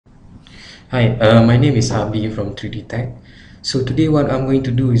Hi, my name is Abi from 3D Tech. So today what I'm going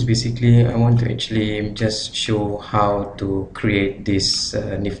to do is basically I want to actually just show how to create this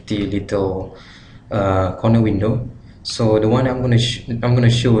nifty little corner window. So the one I'm gonna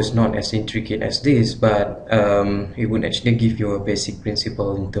show is not as intricate as this, but it would actually give you a basic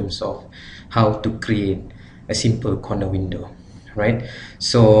principle in terms of how to create a simple corner window, right?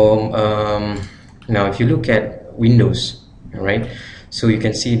 So now if you look at Windows, all right, so you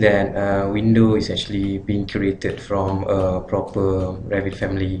can see that window is actually being created from a proper Revit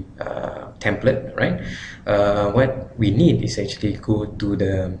family template, right? What we need is actually go to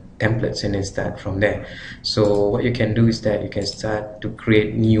the templates and then start from there. So what you can do is that you can start to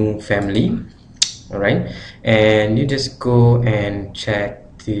create new family, all right, and you just go and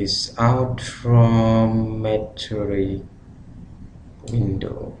check this out from Parametric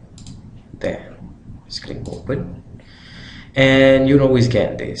window there. Just click open, and you'll always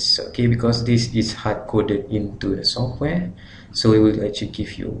get this, okay, because this is hard coded into the software. So it will actually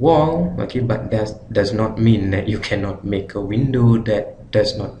give you a wall, okay, but that does not mean that you cannot make a window that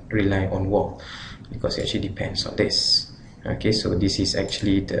does not rely on wall, because it actually depends on this. Okay, so this is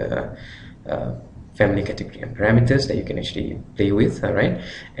actually the family category and parameters that you can actually play with, all right.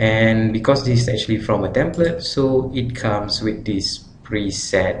 And because this is actually from a template, so it comes with this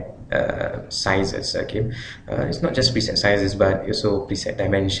preset sizes, okay. It's not just preset sizes, but also preset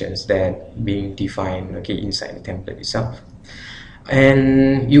dimensions that being defined, okay, inside the template itself.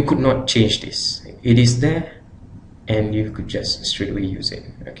 And you could not change this. It is there, and you could just straight away use it,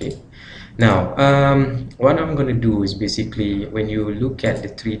 okay. Now what I'm going to do is basically, when you look at the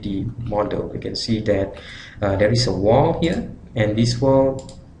 3D model, you can see that there is a wall here, and this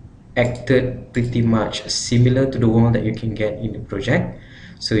wall acted pretty much similar to the wall that you can get in the project.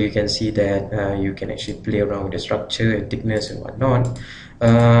 So you can see that you can actually play around with the structure and thickness and whatnot.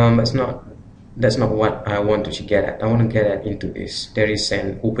 That's not what I want to get at. I want to get at into this. There is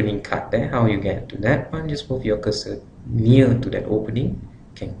an opening cut there. How you get to that one? Just move your cursor near to that opening.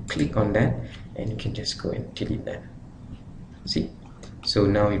 You can click on that, and you can just go and delete that. See? So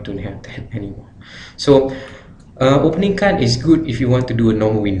now you don't have that anymore. So opening cut is good if you want to do a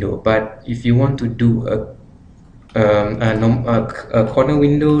normal window, but if you want to do a corner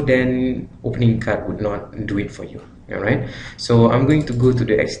window, then opening cut would not do it for you. All right, so I'm going to go to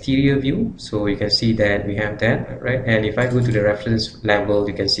the exterior view, so you can see that we have that, right? And if I go to the reference level,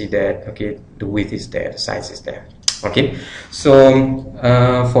 you can see that, okay, the width is there, the size is there. Okay, so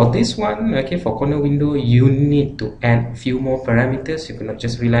for this one, okay, for corner window, you need to add a few more parameters. You cannot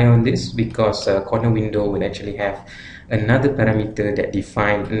just rely on this, because corner window will actually have another parameter that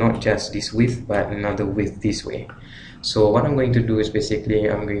define not just this width, but another width this way. So what I'm going to do is basically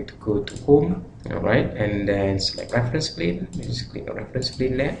I'm going to go to home, all right, and then select reference plane. Just click on reference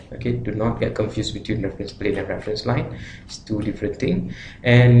plane there. Okay, do not get confused between reference plane and reference line. It's two different things.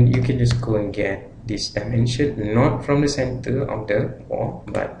 And you can just go and get this dimension, not from the center of the wall,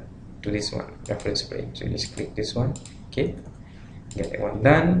 but to this one, reference plane. So just click this one, okay, get that one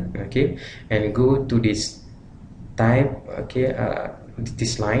done, okay, and go to this type, okay,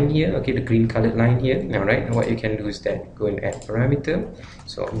 this line here, okay, the green colored line here. All right, and what you can do is that go and add parameter.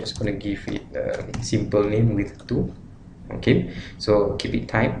 So I'm just going to give it a simple name with 2, okay. So keep it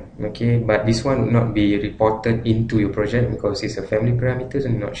type, okay, but this one will not be reported into your project because it's a family parameters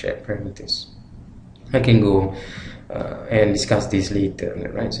and not shared parameters. I can go and discuss this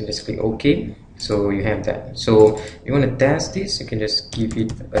later, right? So just click OK. So you have that. So you want to test this, you can just give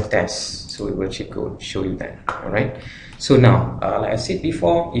it a test, so it will actually go show you that. All right, so now like I said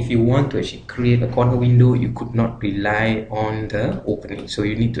before, if you want to actually create a corner window, you could not rely on the opening, so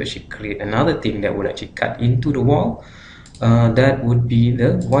you need to actually create another thing that would actually cut into the wall. That would be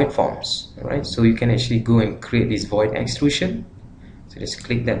the void forms. All right, so you can actually go and create this void extrusion. So just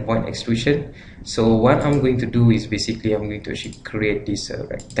click that void extrusion. So what I'm going to do is basically I'm going to actually create this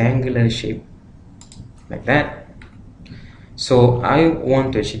rectangular shape like that. So I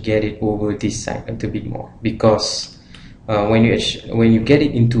want to actually get it over this side a little bit more, because when you get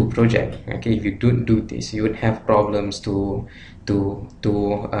it into a project, okay, if you don't do this, you would have problems to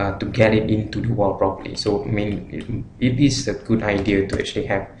get it into the wall properly. So I mean, it is a good idea to actually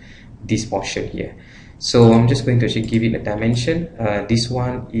have this portion here. So I'm just going to actually give it a dimension. This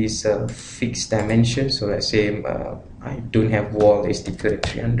one is a fixed dimension, so let's say I don't have wall is thicker than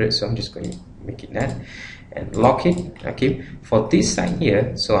 300, so I'm just going to make it that and lock it. Okay, for this side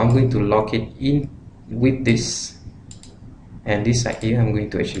here, so I'm going to lock it in with this, and this side here I'm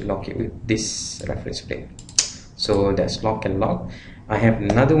going to actually lock it with this reference plane. So that's lock and lock. I have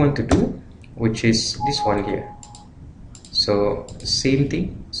another one to do, which is this one here. So same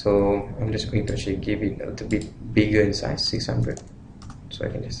thing. So So I'm just going to actually give it a little bit bigger in size, 600. So I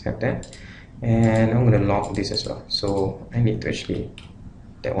can just have that, and I'm going to lock this as well. So I need to actually,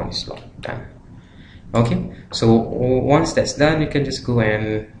 that one is locked, done. Okay, so once that's done, you can just go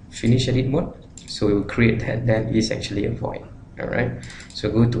and finish edit mode. So it will create that is actually a void. All right, so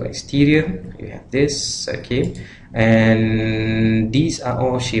go to exterior, you have this. Okay, and these are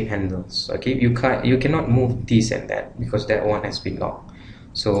all shape handles. Okay, you cannot move this and that because that one has been locked.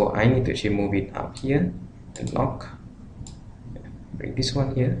 So I need to actually move it up here and lock, bring this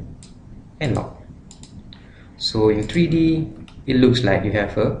one here and lock. So in 3D it looks like you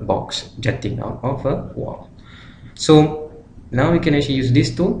have a box jutting out of a wall. So now we can actually use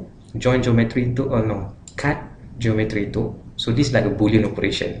this tool, join geometry tool, or no, cut geometry tool. So this is like a boolean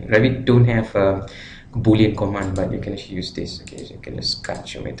operation. Revit don't have a boolean command, but you can actually use this. Okay, so you can just cut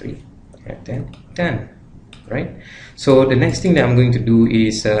geometry, and then done. Right, so the next thing that I'm going to do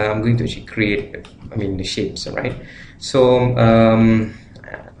is I'm going to actually create, the shapes. Right, so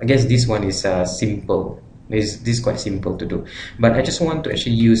I guess this one is simple. This is quite simple to do, but I just want to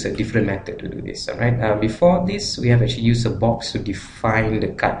actually use a different method to do this. All right, before this we have actually used a box to define the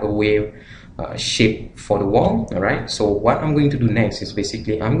cutaway shape for the wall. All right, so what I'm going to do next is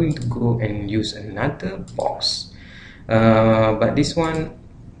basically I'm going to go and use another box, but this one,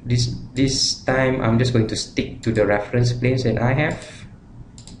 this time I'm just going to stick to the reference planes that I have,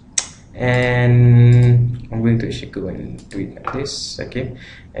 and I'm going to actually go and do it like this. Okay,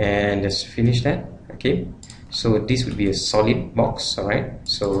 and just finish that. Okay, so this would be a solid box. All right,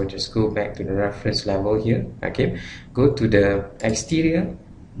 so just go back to the reference level here. Okay, go to the exterior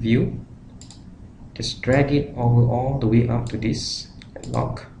view, just drag it all the way up to this and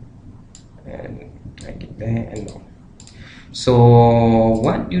lock, and drag it there and lock. So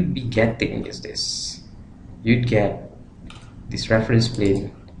what you'd be getting is this. You'd get this reference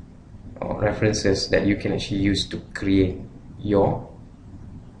plane or references that you can actually use to create your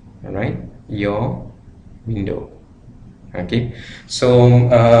your window. Okay, so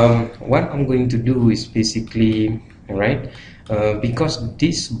what I'm going to do is basically, because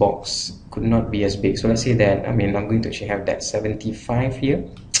this box could not be as big, so let's say that I'm going to actually have that 75 here.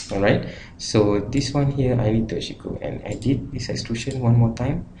 All right, so this one here I need to actually go and edit this extrusion one more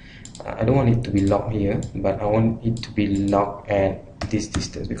time. I don't want it to be locked here, but I want it to be locked at this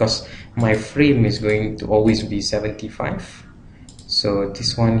distance because my frame is going to always be 75. So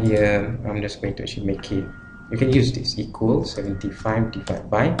this one here, I'm just going to actually make it, you can use this, equal 75 divided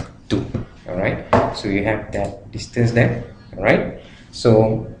by 2. All right, so you have that distance there. All right,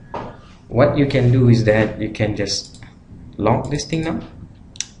 so what you can do is that you can just lock this thing now.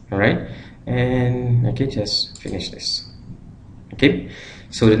 All right, and okay, just finish this. Okay,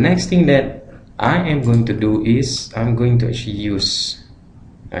 so the next thing that I am going to do is I'm going to actually use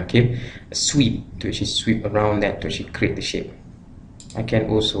a sweep to actually sweep around that to actually create the shape. I can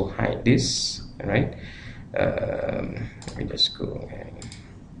also hide this. All right, let me just go and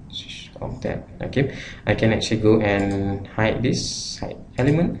switch off that. Okay, I can actually go and hide this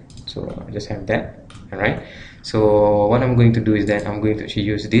element, so I just have that. All right, so what I'm going to do is that I'm going to actually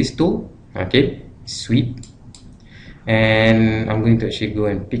use this tool, sweep, and I'm going to actually go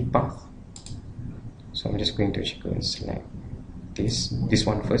and pick path. So I'm just going to actually go and select this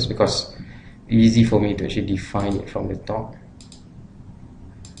one first because it's easy for me to actually define it from the top.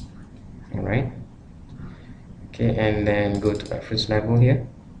 All right, okay, and then go to reference level here.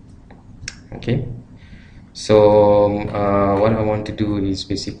 Okay, so what I want to do is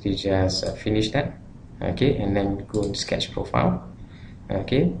basically just finish that. Okay, and then go to sketch profile.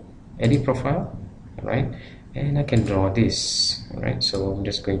 Okay, edit profile. All right, and I can draw this. All right, so I'm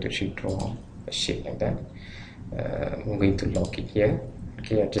just going to actually draw a shape like that. I'm going to lock it here.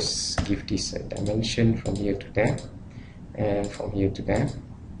 Okay, I just give this a dimension from here to there and from here to there.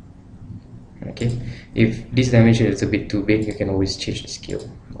 Okay, if this dimension is a bit too big, you can always change the scale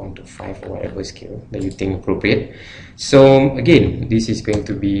onto 5 or whatever scale that you think appropriate. So again, this is going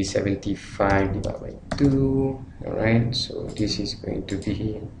to be 75 divided by 2. All right, so this is going to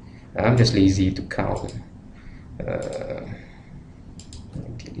be, I'm just lazy to count.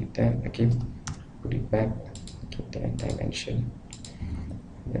 Delete that. Okay, put it back. Okay, that dimension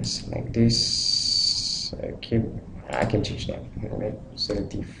just like this. Okay, I can change that. All right,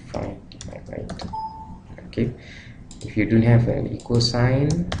 75 divided by 2. Okay, if you don't have an equal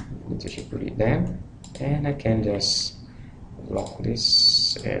sign, you just put it there, and I can just lock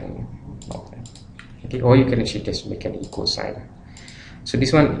this and lock that. Okay, or you can actually just make an equal sign. So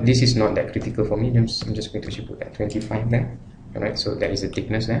this is not that critical for me. I'm just going to actually put that 25 there. All right, so that is the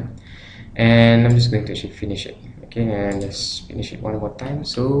thickness there. and I'm just going to actually finish it. Okay, and let's finish it one more time.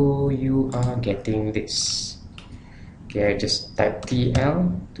 So you are getting this. Okay, I just type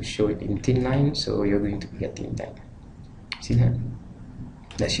TL to show it in thin line, so you're going to be getting that. See that?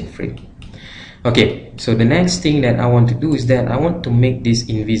 That's your frame. Okay, so the next thing that I want to do is that I want to make this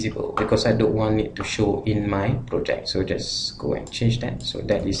invisible because I don't want it to show in my project. So just go and change that so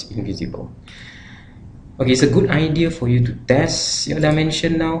that is invisible. Okay, it's a good idea for you to test your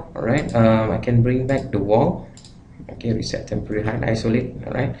dimension now. All right, I can bring back the wall. Okay, reset temporary height, isolate.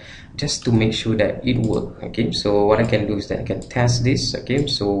 All right, just to make sure that it works. Okay, so what I can do is that I can test this. Okay,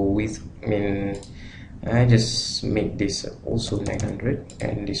 so with I just make this also 900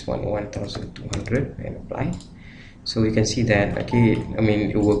 and this one 1200 and apply. So you can see that, okay,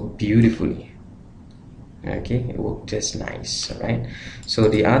 it worked beautifully. Okay, it worked just nice. All right, so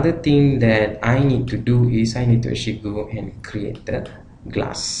the other thing that I need to do is I need to actually go and create the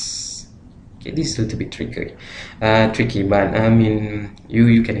glass. Okay, this is a little bit tricky, but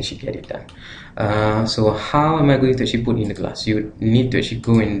you can actually get it done. So how am I going to actually put in the glass? You need to actually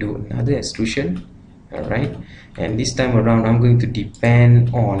go and do another extrusion. All right, and this time around I'm going to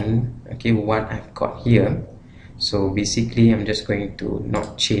depend on, okay, what I've got here. So basically I'm just going to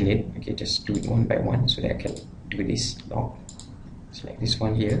not chain it. Okay, just do it one by one so that I can do this lock, select this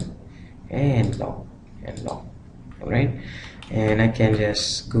one here and lock and lock. All right, and I can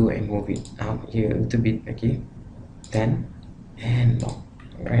just go and move it out here a little bit. Okay, then and lock.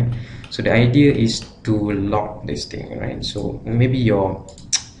 All right, so the idea is to lock this thing. Right, so maybe your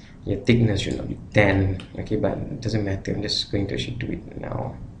thickness should not be 10. Okay, but it doesn't matter. I'm just going to actually do it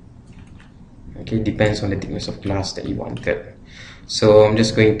now. Okay, depends on the thickness of glass that you wanted. So I'm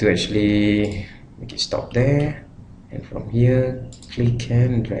just going to actually make it stop there, and from here click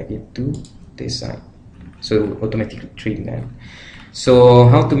and drag it to this side, so automatically trim that. So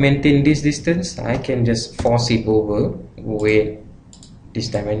how to maintain this distance? I can just force it over with this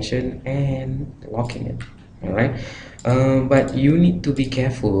dimension and locking it. All right, but you need to be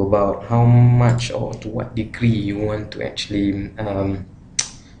careful about how much or to what degree you want to actually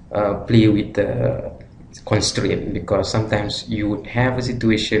play with the constraint, because sometimes you would have a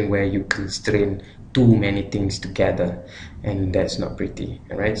situation where you constrain too many things together and that's not pretty.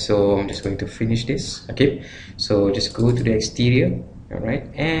 All right, so I'm just going to finish this. Okay, so just go to the exterior. All right,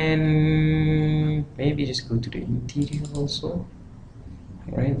 and maybe just go to the interior also.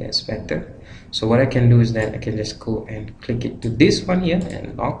 Right, that's better. So what I can do is that I can just go and click it to this one here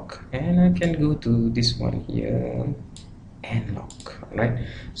and lock, and I can go to this one here and lock. All right,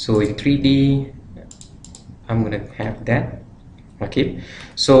 so in 3D I'm gonna have that. Okay,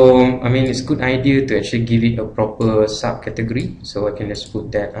 so it's a good idea to actually give it a proper subcategory, so I can just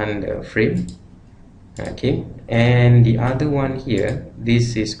put that under frame. Okay, and the other one here,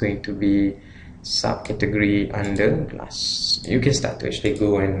 this is going to be subcategory under glass. You can start to actually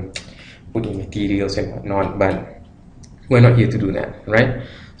go and put in materials and whatnot, but we're not here to do that, right?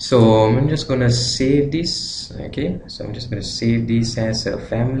 So I'm just gonna save this. Okay, so I'm just gonna save this as a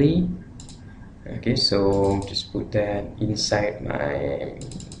family. Okay, so just put that inside my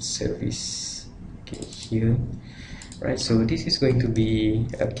service. Okay, here, right? So this is going to be,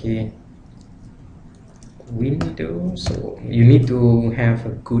 okay, window. So you need to have a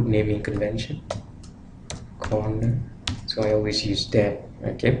good naming convention. Corner, so I always use that,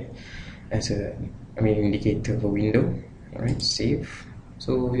 okay, as a indicator of a window. All right, save.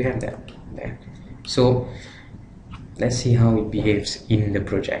 So you have that there. So let's see how it behaves in the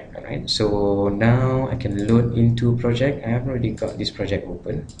project. All right, so now I can load into a project. I have already got this project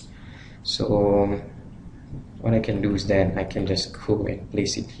open, so what I can do is that I can just go and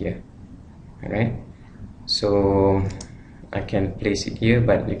place it here. All right, so I can place it here,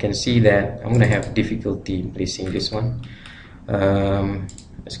 but you can see that I'm gonna have difficulty placing this one.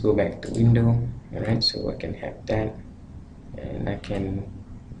 Let's go back to window. All right, so I can have that, and I can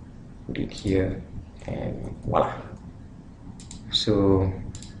put it here, and voila. So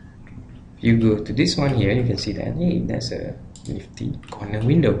if you go to this one here, you can see that, hey, that's a nifty corner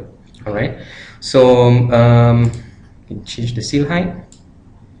window. All right, so you can change the seal height,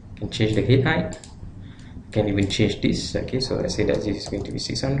 you can change the head height, you can even change this. Okay, so let's say that this is going to be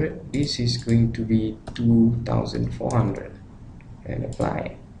 600, this is going to be 2400, and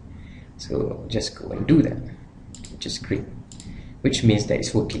apply. So just go and do that, just click, which means that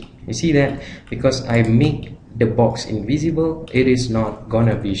it's working. You see that because I make the box invisible, it is not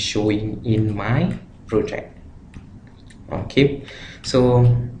gonna be showing in my project. Okay, so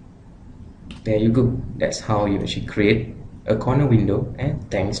there you go. That's how you actually create a corner window, and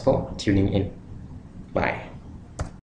thanks for tuning in. Bye.